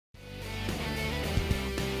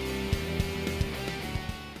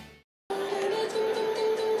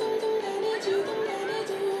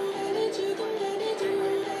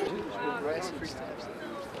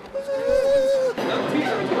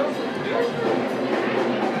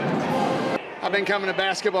I've been coming to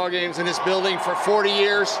basketball games in this building for 40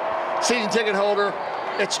 years, season ticket holder.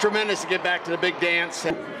 It's tremendous to get back to the big dance.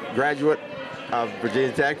 Graduate of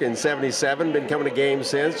Virginia Tech in '77, been coming to games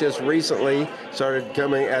since, just recently started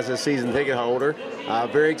coming as a season ticket holder.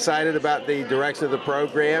 Very excited about the direction of the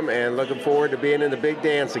program and looking forward to being in the big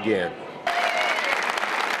dance again.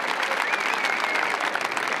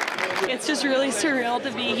 It's just really surreal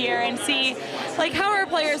to be here and see like how our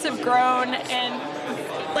players have grown, and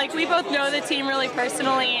like we both know the team really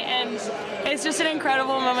personally, and it's just an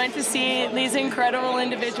incredible moment to see these incredible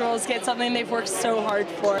individuals get something they've worked so hard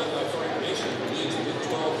for.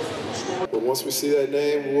 But once we see that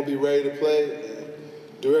name, we'll be ready to play,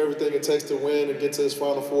 do everything it takes to win and get to this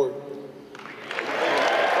Final Four.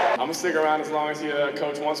 I'm going to stick around as long as the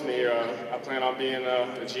coach wants me here. I plan on being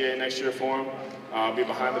a GA next year for him. I'll be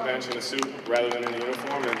behind the bench in a suit rather than in a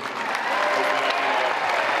uniform. And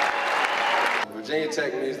Virginia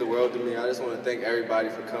Tech means the world to me. I just want to thank everybody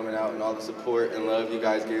for coming out and all the support and love you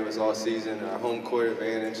guys gave us all season. Our home court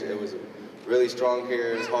advantage, it was really strong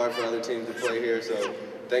here. It's hard for other teams to play here, so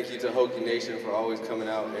thank you to Hokie Nation for always coming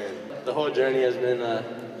out. And the whole journey has been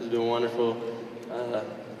wonderful.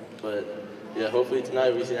 But yeah, hopefully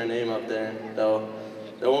tonight we see our name up there. Though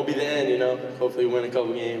that won't be the end, you know. Hopefully we win a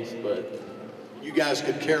couple games, but. You guys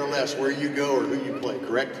could care less where you go or who you play,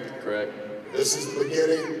 correct? Correct. This is the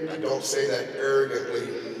beginning. I don't say that arrogantly.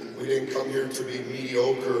 We didn't come here to be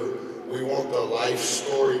mediocre. We want the life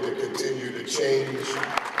story to continue to change.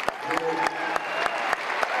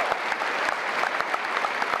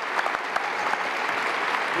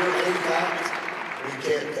 Your impact, we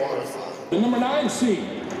can't quantify. The number 9 seed,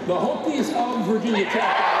 the Hokies of Virginia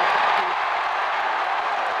Tech.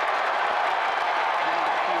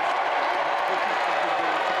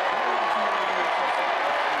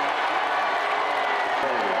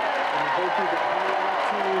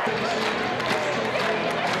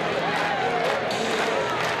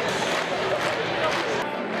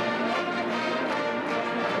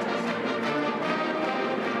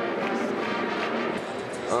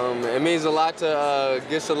 It means a lot to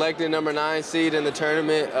get selected number 9 seed in the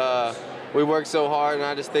tournament. We worked so hard, and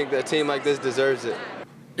I just think that a team like this deserves it.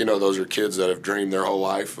 You know, those are kids that have dreamed their whole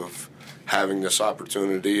life of having this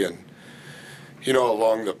opportunity, and, you know,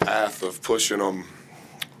 along the path of pushing them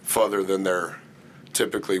further than they're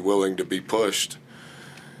typically willing to be pushed,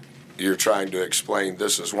 you're trying to explain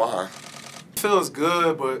this is why. It feels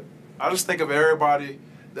good, but I just think of everybody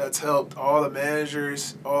that's helped, all the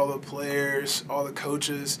managers, all the players, all the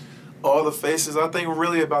coaches, all the faces. I think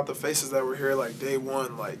really about the faces that were here like day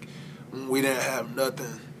one, like when we didn't have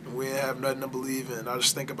nothing. We didn't have nothing to believe in. I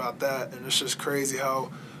just think about that, and it's just crazy how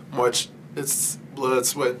much it's blood,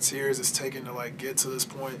 sweat, and tears it's taken to like get to this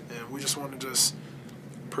point, and we just want to just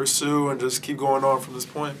pursue and just keep going on from this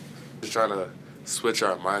point. Just trying to switch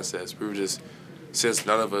our mindsets. We were just, since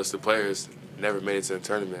none of us, the players, never made it to the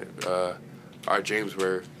tournament, our dreams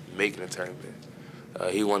were making a tournament.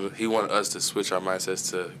 He wanted us to switch our mindsets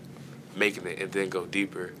to making it and then go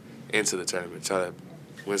deeper into the tournament, try to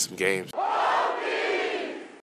win some games.